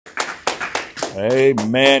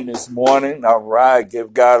Amen this morning. All right.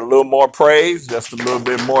 Give God a little more praise, just a little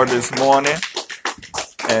bit more this morning.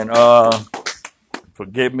 And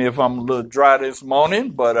forgive me if I'm a little dry this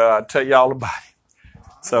morning, but I'll tell you all about it.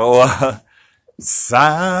 So,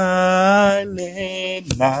 silent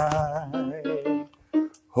night,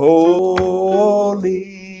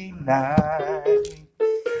 holy night,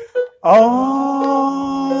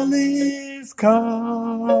 all is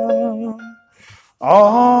calm.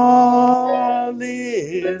 All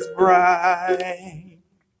is bright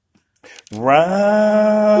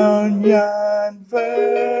round yon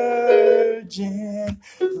virgin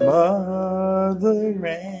mother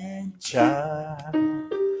and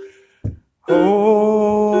child.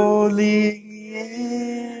 Holy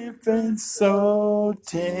infant, so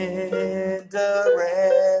tender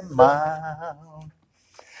and mild,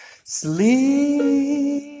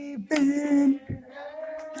 sleeping,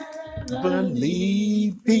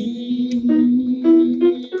 believing,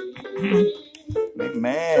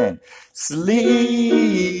 amen,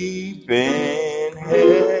 sleep in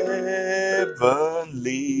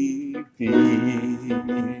heavenly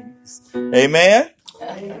peace. Amen.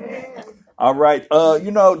 Amen. All right.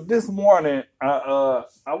 This morning, I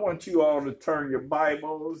want you all to turn your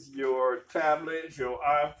Bibles, your tablets, your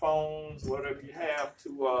iPhones, whatever you have,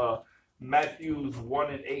 to Matthews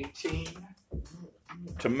 1 and 18.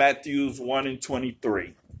 To Matthews 1 and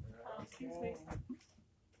 23. Excuse me,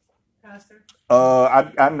 Pastor.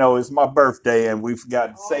 I know it's my birthday and we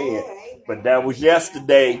forgot to say it, but that was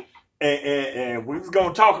yesterday, and we was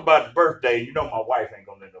gonna talk about the birthday. You know, my wife ain't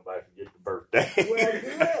gonna let nobody forget the birthday. Well,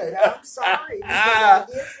 good. I'm sorry because I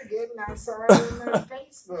did forget, and I saw it on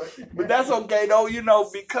Facebook. But that's okay though,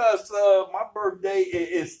 because my birthday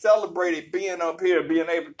is celebrated being up here, being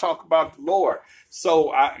able to talk about the Lord.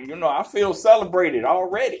 So I feel celebrated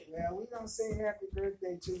already. Well, we're gonna say happy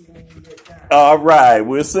birthday to you when you get time. All right,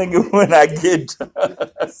 we'll sing it when I get done.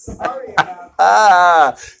 Sorry about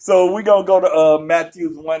that. So we're gonna go to Matthew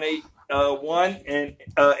 1 and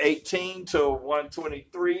 18 to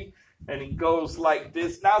 123, and it goes like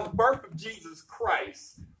this. Now the birth of Jesus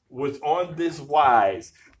Christ was on this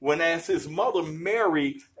wise, when as his mother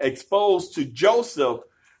Mary exposed to Joseph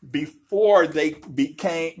before they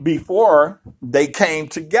came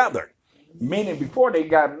together, meaning before they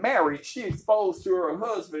got married, she exposed to her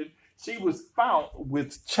husband. She was found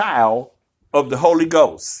with child of the Holy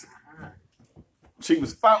Ghost. She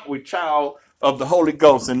was found with child of the Holy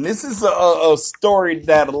Ghost. And this is a story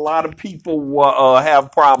that a lot of people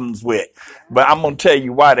have problems with. But I'm going to tell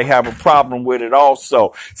you why they have a problem with it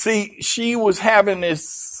also. See, she was having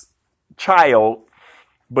this child,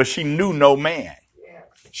 but she knew no man.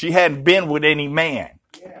 She hadn't been with any man.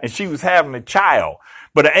 And she was having a child.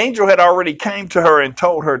 But an angel had already came to her and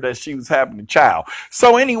told her that she was having a child.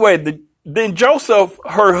 So anyway, then Joseph,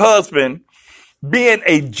 her husband, being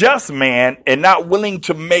a just man and not willing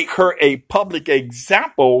to make her a public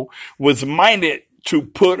example, was minded to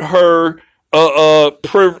put her, what's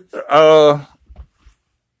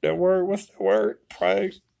the word?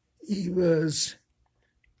 Price? He was.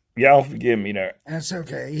 Y'all forgive me there. That's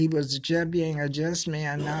okay. He was being a just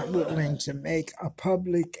man, not willing to make a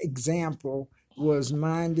public example, was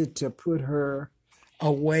minded to put her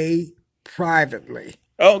away privately.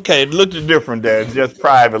 Okay, it looked different there, just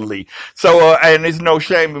privately. So, and there's no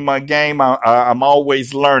shame in my game. I'm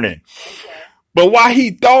always learning. But while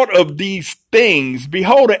he thought of these things,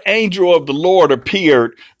 behold, an angel of the Lord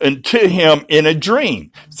appeared unto him in a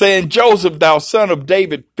dream, saying, Joseph, thou son of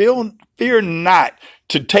David, fear not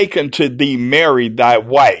to take unto thee Mary thy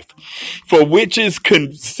wife, for which is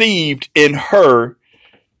conceived in her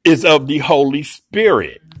is of the Holy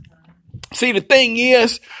Spirit. See, the thing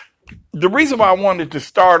is, the reason why I wanted to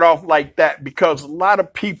start off like that, because a lot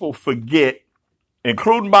of people forget,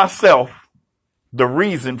 including myself, the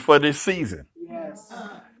reason for this season. Yes.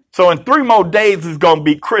 So in 3 more days is going to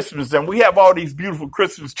be Christmas, and we have all these beautiful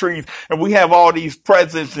Christmas trees, and we have all these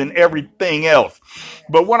presents and everything else.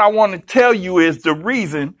 But what I want to tell you is the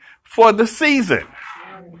reason for the season.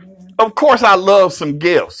 Of course, I love some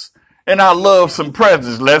gifts, and I love some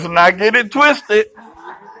presents. Let's not get it twisted.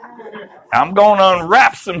 I'm going to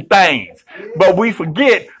unwrap some things, but we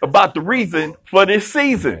forget about the reason for this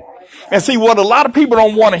season. And see, what a lot of people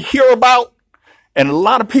don't want to hear about, and a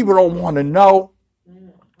lot of people don't want to know,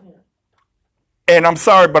 and I'm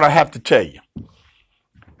sorry, but I have to tell you,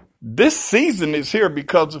 this season is here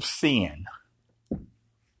because of sin.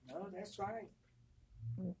 No, that's right.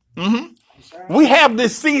 Mm-hmm. That's right. We have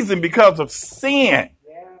this season because of sin.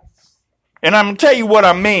 Yes. And I'm going to tell you what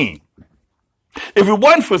I mean. If it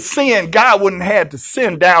wasn't for sin, God wouldn't have had to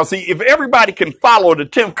send down. See, if everybody can follow the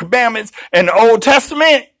 10 commandments in the Old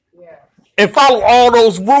Testament and follow all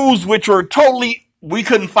those rules, which were totally, we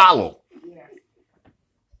couldn't follow.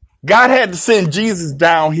 God had to send Jesus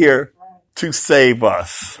down here to save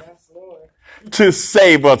us. To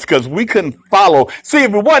save us, because we couldn't follow. See,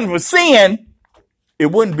 if it wasn't for sin,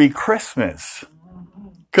 it wouldn't be Christmas.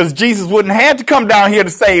 Because Jesus wouldn't have to come down here to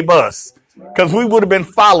save us. Because we would have been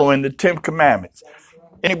following the 10 commandments.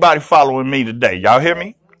 Anybody following me today? Y'all hear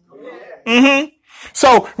me?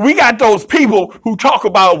 So we got those people who talk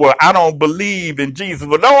about, well, I don't believe in Jesus.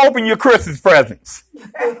 Well, don't open your Christmas presents.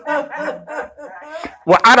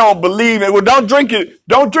 Well, I don't believe it. Well, don't drink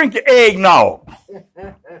your eggnog.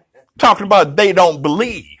 Talking about they don't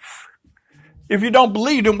believe. If you don't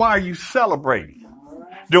believe, then why are you celebrating?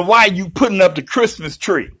 Then why are you putting up the Christmas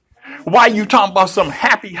tree? Why are you talking about some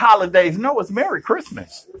happy holidays? No, it's Merry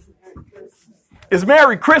Christmas. It's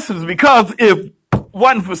Merry Christmas because if it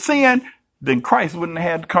wasn't for sin, then Christ wouldn't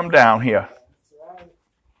have had to come down here.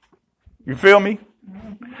 You feel me?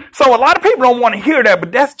 So a lot of people don't want to hear that,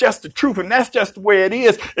 but that's just the truth, and that's just the way it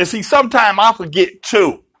is. And see, sometimes I forget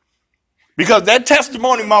too. Because that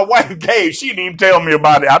testimony my wife gave, she didn't even tell me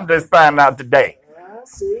about it. I'm just finding out today.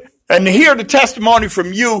 And to hear the testimony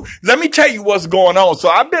from you, let me tell you what's going on. So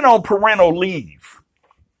I've been on parental leave.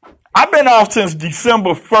 I've been off since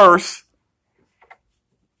December 1st.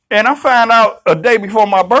 And I found out a day before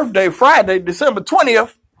my birthday, Friday, December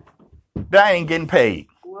 20th, that I ain't getting paid.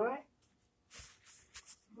 What?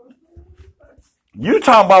 You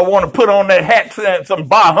talking about want to put on that hat and some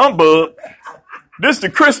bah humbug. This is the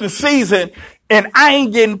Christmas season, and I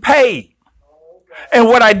ain't getting paid. And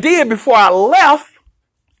what I did before I left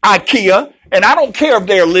IKEA, and I don't care if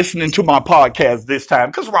they're listening to my podcast this time,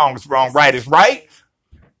 because wrong is wrong, right is right.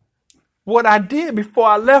 What I did before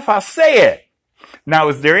I left, I said, now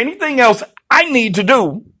is there anything else I need to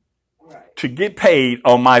do to get paid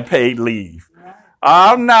on my paid leave?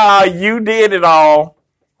 Oh, no, you did it all.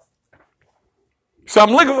 So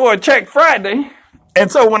I'm looking for a check Friday.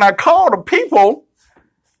 And so when I call the people,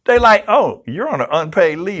 they like, oh, you're on an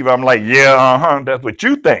unpaid leave. I'm like, yeah, that's what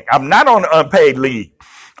you think. I'm not on an unpaid leave.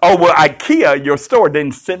 Oh, well, IKEA, your store,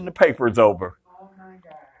 didn't send the papers over. Oh, my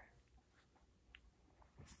God.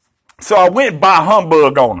 So I went by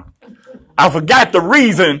humbug on them. I forgot the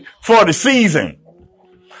reason for the season.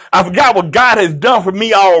 I forgot what God has done for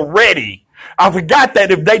me already. I forgot that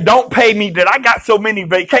if they don't pay me, that I got so many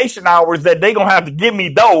vacation hours that they're going to have to give me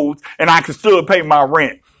those and I can still pay my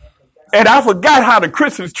rent. And I forgot how the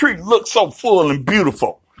Christmas tree looks so full and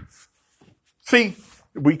beautiful. See,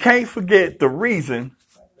 we can't forget the reason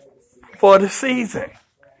for the season.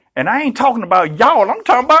 And I ain't talking about y'all. I'm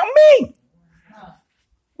talking about me.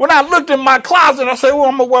 When I looked in my closet, I said, well,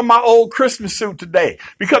 I'm going to wear my old Christmas suit today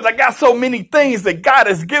because I got so many things that God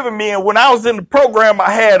has given me. And when I was in the program, I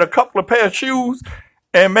had a couple of pair of shoes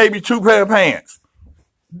and maybe 2 pair of pants.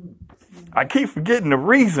 I keep forgetting the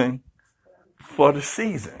reason for the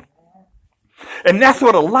season. And that's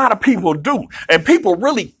what a lot of people do. And people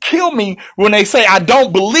really kill me when they say, I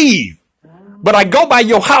don't believe. But I go by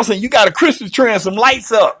your house and you got a Christmas tree and some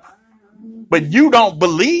lights up. But you don't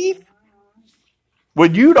believe? Well,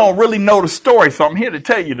 you don't really know the story. So I'm here to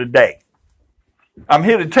tell you today. I'm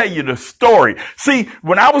here to tell you the story. See,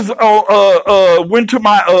 when I was went to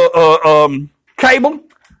my cable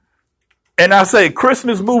and I said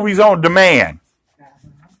Christmas movies on demand.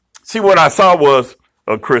 See, what I saw was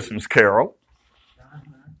A Christmas Carol,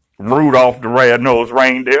 Rudolph the Red-Nosed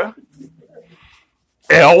Reindeer,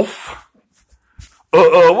 Elf.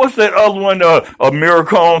 What's that other one? A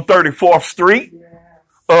Miracle on 34th Street.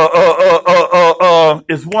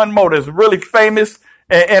 It's one more that's really famous,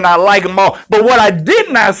 and I like them all. But what I did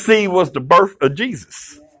not see was the birth of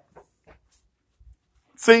Jesus.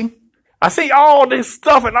 See? I see all this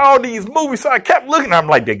stuff and all these movies, so I kept looking. I'm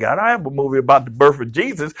like, they got to have a movie about the birth of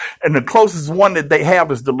Jesus, and the closest one that they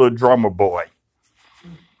have is The Little Drummer Boy.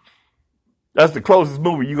 That's the closest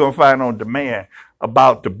movie you're going to find on demand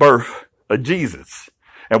about the birth of Jesus.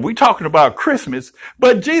 And we're talking about Christmas,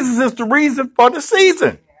 but Jesus is the reason for the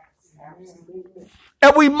season.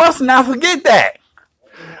 And we must not forget that.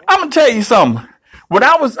 I'm going to tell you something. When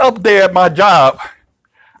I was up there at my job,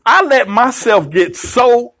 I let myself get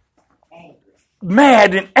so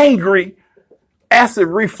mad and angry, acid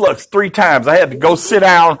reflux 3 times. I had to go sit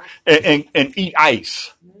down and eat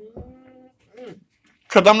ice.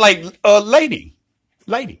 Because I'm like, lady,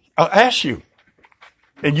 I'll ask you.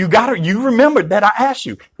 And you remember that I asked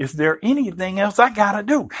you, is there anything else I got to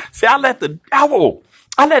do? See, I let the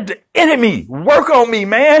I let the enemy work on me,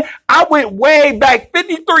 man. I went way back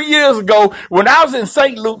 53 years ago when I was in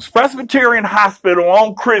St. Luke's Presbyterian Hospital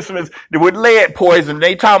on Christmas with lead poison.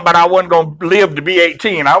 They talking about I wasn't going to live to be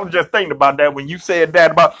 18. I was just thinking about that when you said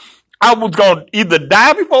that about I was going to either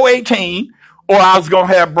die before 18 or I was going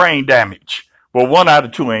to have brain damage. Well, one out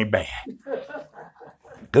of two ain't bad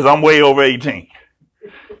because I'm way over 18.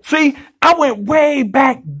 See, I went way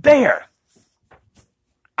back there.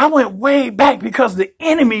 I went way back because the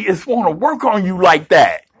enemy is want to work on you like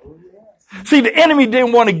that. See, the enemy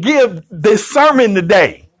didn't want to give this sermon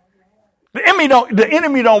today. The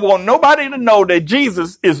enemy don't want nobody to know that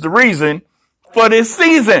Jesus is the reason for this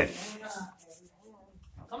season.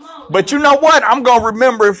 But you know what? I'm going to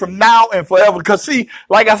remember it from now and forever. Because see,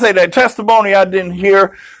 like I said, that testimony I didn't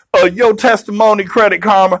hear, your testimony, Credit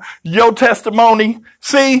Karma, your testimony.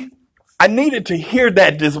 See, I needed to hear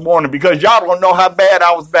that this morning because y'all don't know how bad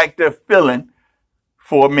I was back there feeling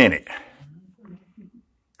for a minute.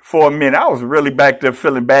 For a minute, I was really back there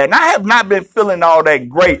feeling bad. And I have not been feeling all that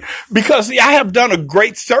great because, see, I have done a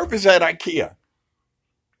great service at IKEA.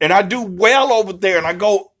 And I do well over there and I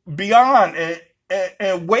go beyond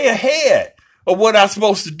and way ahead of what I'm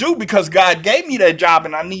supposed to do because God gave me that job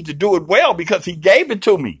and I need to do it well because he gave it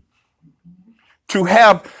to me. To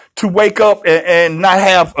wake up and not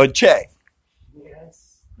have a check.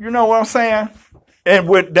 Yes. You know what I'm saying? And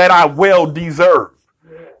with that I well deserve.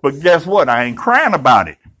 But guess what? I ain't crying about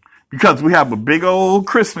it. Because we have a big old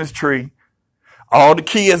Christmas tree. All the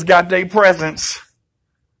kids got their presents.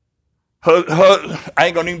 I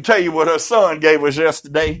ain't gonna even tell you what her son gave us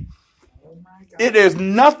yesterday. It is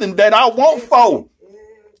nothing that I want for.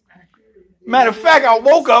 Matter of fact, I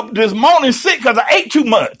woke up this morning sick because I ate too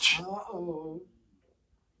much.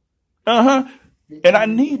 And I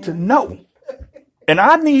need to know. And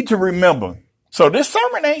I need to remember. So this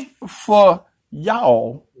sermon ain't for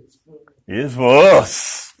y'all. It's for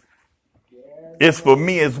us. It's for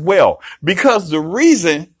me as well. Because the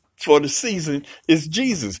reason for the season is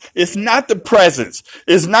Jesus. It's not the presents.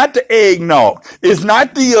 It's not the eggnog. It's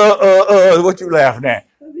not the, what you laughing at?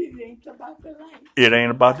 It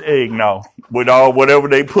ain't about the eggnog. With all whatever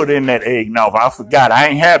they put in that eggnog. I forgot. I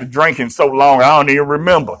ain't had a drink in so long. I don't even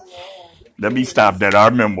remember. Let me stop that. I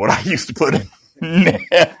remember what I used to put in.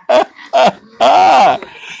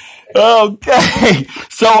 Okay.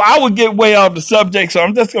 So I would get way off the subject. So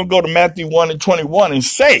I'm just going to go to Matthew 1:21 and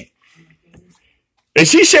say, and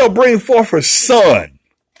she shall bring forth a son,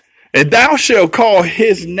 and thou shalt call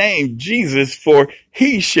his name Jesus, for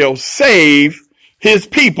he shall save his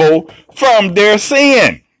people from their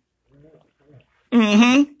sin.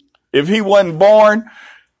 If he wasn't born,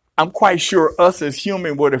 I'm quite sure us as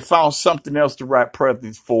human would have found something else to wrap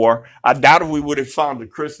presents for. I doubt if we would have found a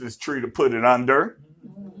Christmas tree to put it under.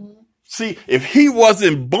 See, if he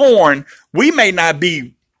wasn't born, we may not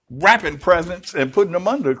be wrapping presents and putting them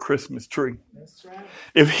under a Christmas tree. That's right.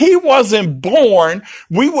 If he wasn't born,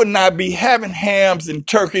 we would not be having hams and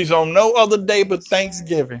turkeys on no other day but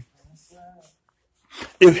Thanksgiving.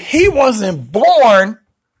 If he wasn't born,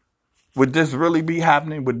 would this really be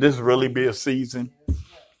happening? Would this really be a season?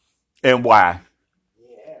 And why?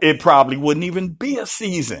 It probably wouldn't even be a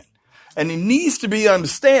season. And it needs to be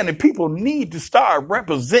understanding. People need to start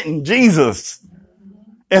representing Jesus.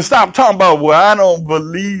 And stop talking about, well, I don't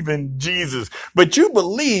believe in Jesus. But you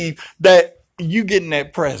believe that you getting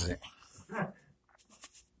that present.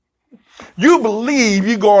 You believe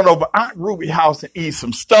you going over Aunt Ruby's house and eat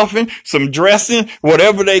some stuffing, some dressing,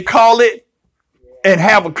 whatever they call it, and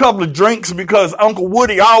have a couple of drinks because Uncle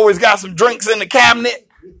Woody always got some drinks in the cabinet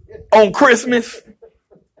on Christmas.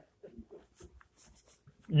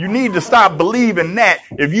 You need to stop believing that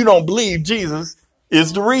if you don't believe Jesus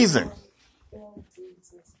is the reason.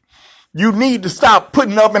 You need to stop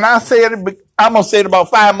putting up, and I said it, but I'm going to say it about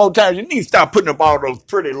 5 more times. You need to stop putting up all those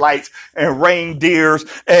pretty lights and reindeers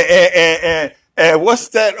and what's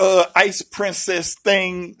that ice princess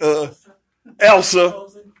thing, Elsa,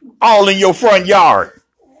 all in your front yard.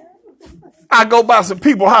 I go by some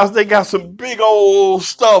people's house, they got some big old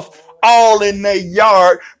stuff all in their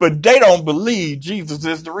yard, but they don't believe Jesus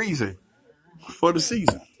is the reason for the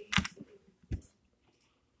season.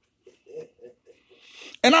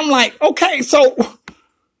 And I'm like, okay, so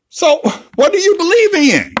what do you believe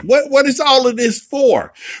in? What is all of this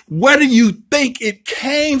for? Where do you think it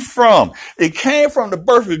came from? It came from the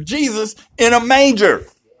birth of Jesus in a manger.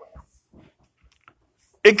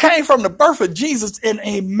 It came from the birth of Jesus in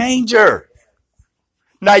a manger.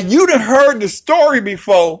 Now, you done heard the story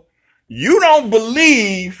before. You don't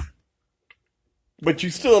believe, but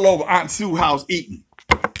you still over Aunt Sue's house eating.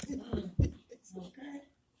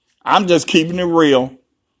 I'm just keeping it real.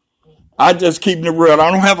 I just keeping it real.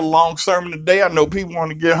 I don't have a long sermon today. I know people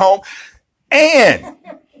want to get home. And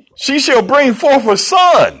she shall bring forth a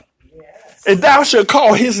son, and thou shalt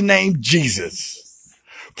call his name Jesus,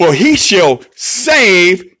 for he shall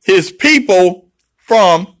save his people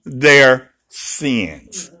from their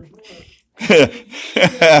sins. If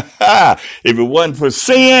it wasn't for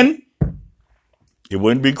sin, it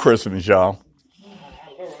wouldn't be Christmas, y'all.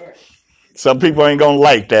 Some people ain't gonna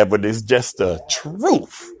like that, but it's just the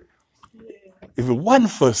truth. If it wasn't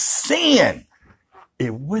for sin,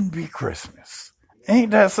 it wouldn't be Christmas.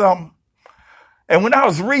 Ain't that something? And when I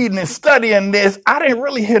was reading and studying this, I didn't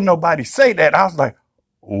really hear nobody say that. I was like,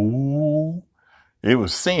 ooh, it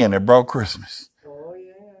was sin that brought Christmas. Oh,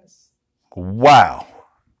 yes. Wow.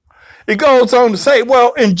 It goes on to say,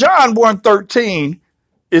 well, in John 1:13,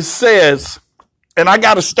 it says, and I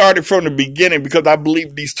got to start it from the beginning because I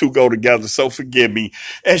believe these two go together, so forgive me.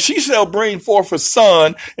 And she shall bring forth a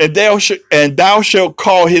son, and thou shalt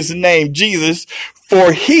call his name Jesus,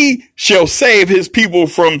 for he shall save his people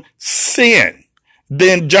from sin.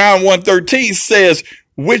 Then John 1:13 says,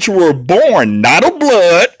 which were born not of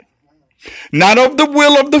blood, not of the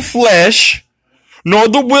will of the flesh, nor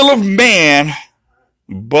the will of man,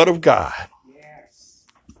 but of God. Yes.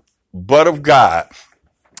 But of God.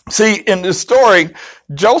 See, in this story,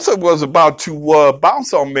 Joseph was about to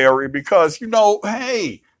bounce on Mary because,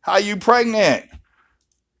 hey, how you pregnant?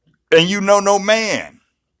 And no man.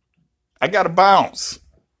 I got to bounce.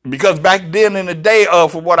 Because back then in the day,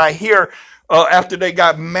 from what I hear, after they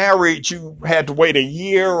got married, you had to wait a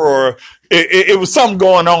year, or it was something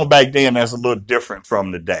going on back then that's a little different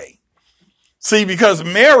from today. See, because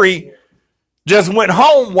Mary just went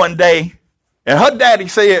home one day, and her daddy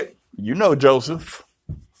said, Joseph,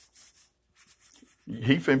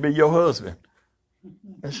 he finna be your husband.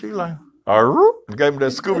 And she like, and gave him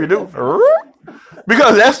that Scooby-Doo.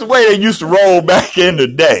 Because that's the way they used to roll back in the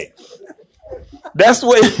day. That's the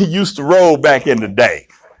way they used to roll back in the day.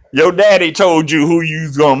 Your daddy told you who you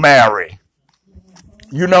was going to marry.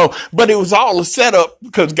 But it was all a setup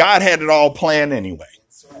because God had it all planned anyway.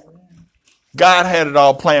 God had it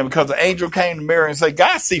all planned because the angel came to Mary and said,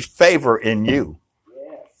 God see favor in you.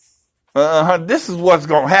 This is what's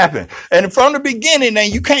going to happen. And from the beginning,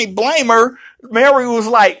 and you can't blame her, Mary was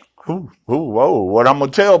like, whoa, what I'm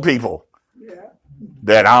going to tell people?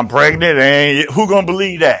 That I'm pregnant, and who going to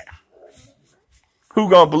believe that? Who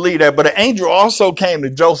going to believe that? But the angel also came to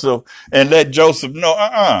Joseph and let Joseph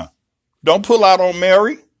know, don't pull out on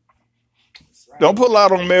Mary. Don't pull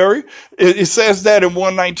out on Mary. It says that in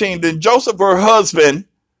 119. Then Joseph, her husband,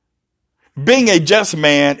 being a just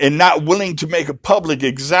man and not willing to make a public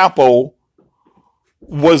example,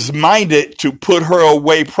 was minded to put her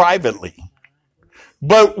away privately.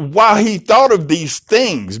 But while he thought of these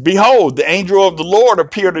things, behold, the angel of the Lord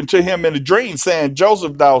appeared unto him in a dream, saying,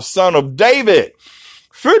 Joseph, thou son of David,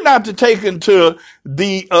 fear not to take unto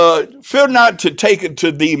thee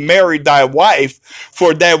Mary thy wife,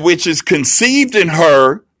 for that which is conceived in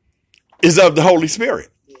her is of the Holy Spirit.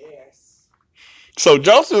 Yes. So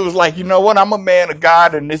Joseph was like, you know what? I'm a man of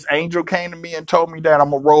God, and this angel came to me and told me that. I'm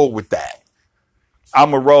going to roll with that.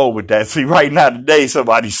 I'm going to roll with that. See, right now today,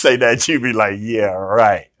 somebody say that, you be like, yeah,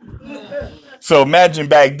 right. So imagine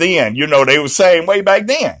back then, they were the same way back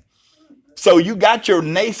then. So you got your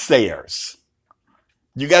naysayers.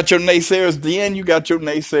 You got your naysayers then, you got your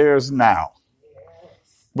naysayers now.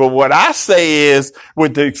 But what I say is,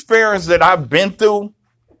 with the experience that I've been through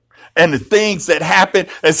and the things that happen,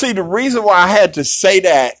 and see, the reason why I had to say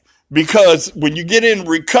that, because when you get in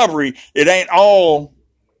recovery, it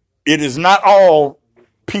is not all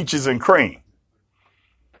peaches and cream.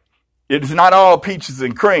 It is not all peaches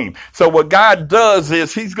and cream. So what God does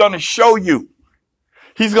is he's going to show you.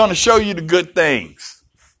 He's going to show you the good things.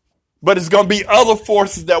 But it's going to be other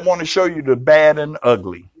forces that want to show you the bad and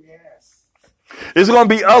ugly. Yes. It's going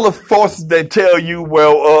to be other forces that tell you,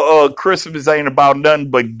 well, Christmas ain't about nothing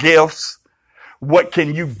but gifts. What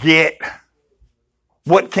can you get?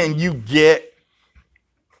 What can you get?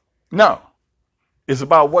 No. It's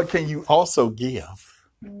about what can you also give.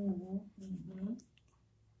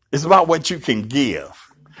 It's about what you can give.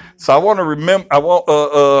 So I want to remember, I'm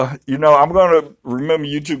going to remember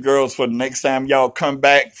you two girls for the next time y'all come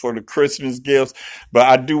back for the Christmas gifts. But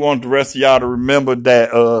I do want the rest of y'all to remember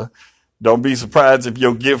that, don't be surprised if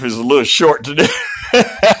your gift is a little short today,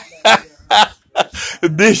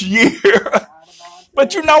 this year.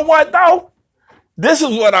 But you know what though? This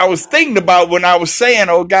is what I was thinking about when I was saying,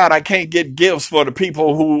 oh God, I can't get gifts for the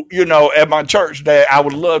people who, at my church that I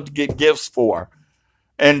would love to get gifts for.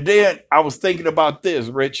 And then I was thinking about this,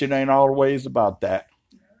 Rich, it ain't always about that.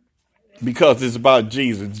 because it's about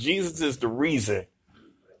Jesus. Jesus is the reason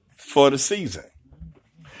for the season.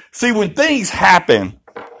 See, when things happen,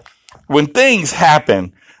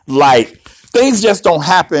 like things just don't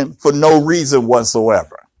happen for no reason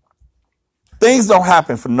whatsoever. Things don't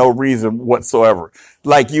happen for no reason whatsoever.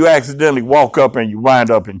 Like you accidentally walk up and you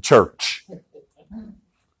wind up in church.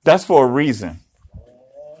 That's for a reason.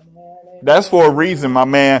 That's for a reason, my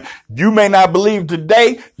man. You may not believe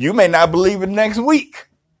today. You may not believe it next week.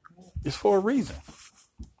 It's for a reason.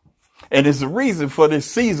 And it's a reason for this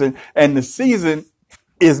season. And the season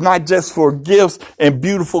is not just for gifts and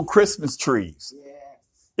beautiful Christmas trees.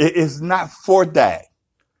 It is not for that.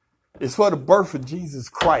 It's for the birth of Jesus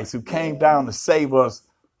Christ, who came down to save us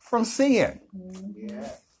from sin.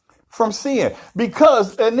 From sin.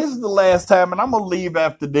 Because, and this is the last time, and I'm going to leave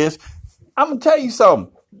after this. I'm going to tell you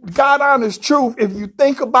something. God honest truth. If you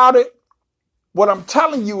think about it, what I'm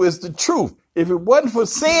telling you is the truth. If it wasn't for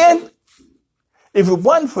sin,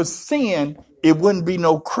 it wouldn't be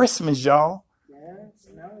no Christmas, y'all.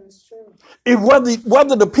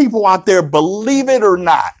 Whether the people out there believe it or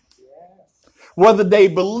not, whether they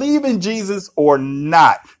believe in Jesus or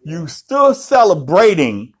not, you still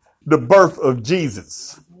celebrating the birth of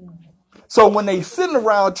Jesus. So when they sitting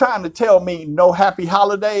around trying to tell me no happy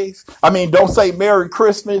holidays, don't say Merry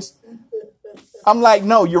Christmas, I'm like,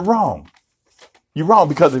 no, you're wrong. You're wrong,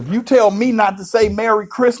 because if you tell me not to say Merry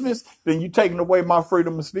Christmas, then you're taking away my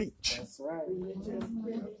freedom of speech. That's right.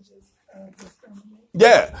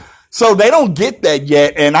 Yeah. So they don't get that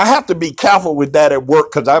yet. And I have to be careful with that at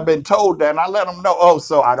work, because I've been told that, and I let them know, oh,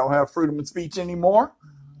 so I don't have freedom of speech anymore?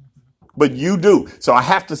 But you do. So I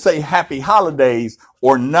have to say happy holidays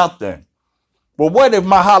or nothing. Well, what if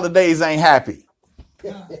my holidays ain't happy?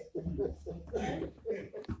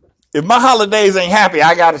 If my holidays ain't happy,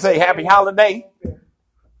 I got to say happy holiday.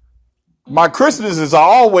 My Christmases are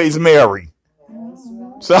always merry.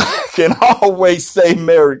 So I can always say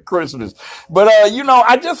Merry Christmas. But,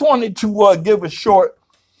 I just wanted to give a short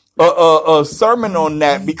sermon on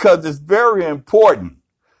that, because it's very important.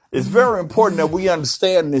 It's very important that we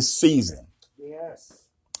understand this season. Yes.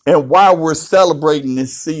 And why we're celebrating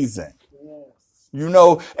this season.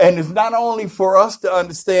 And it's not only for us to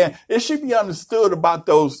understand, it should be understood about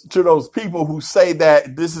those people who say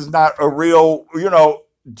that this is not a real,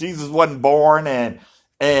 Jesus wasn't born and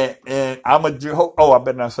I'm a Jehovah. Oh, I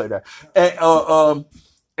better not say that.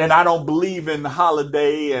 And I don't believe in the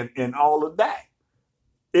holiday and all of that.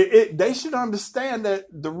 They should understand that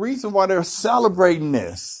the reason why they're celebrating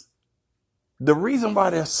this, is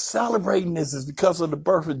because of the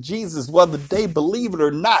birth of Jesus, whether they believe it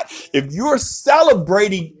or not. If you're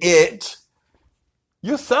celebrating it,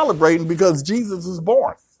 you're celebrating because Jesus was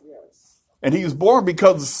born. Yes. And he was born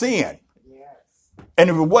because of sin. Yes.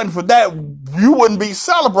 And if it wasn't for that, you wouldn't be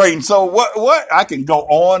celebrating. So what? I can go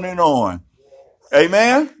on and on. Yes.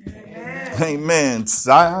 Amen? Amen. Amen.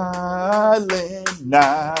 Silent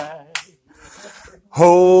night,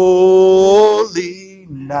 holy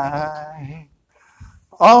night.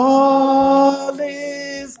 All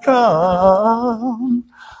is calm,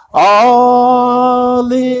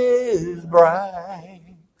 all is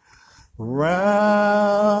bright,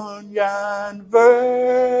 round yon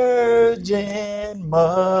virgin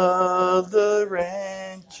mother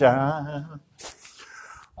and child,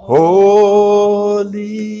 holy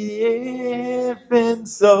infant,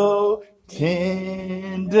 so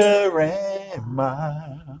tender and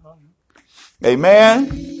mild.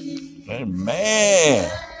 Amen.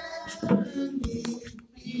 Amen.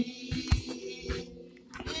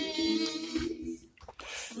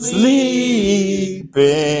 Sleep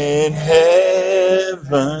in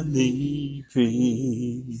heavenly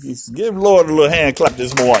peace. Give Lord a little hand clap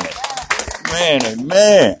this morning. Man,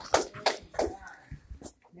 amen.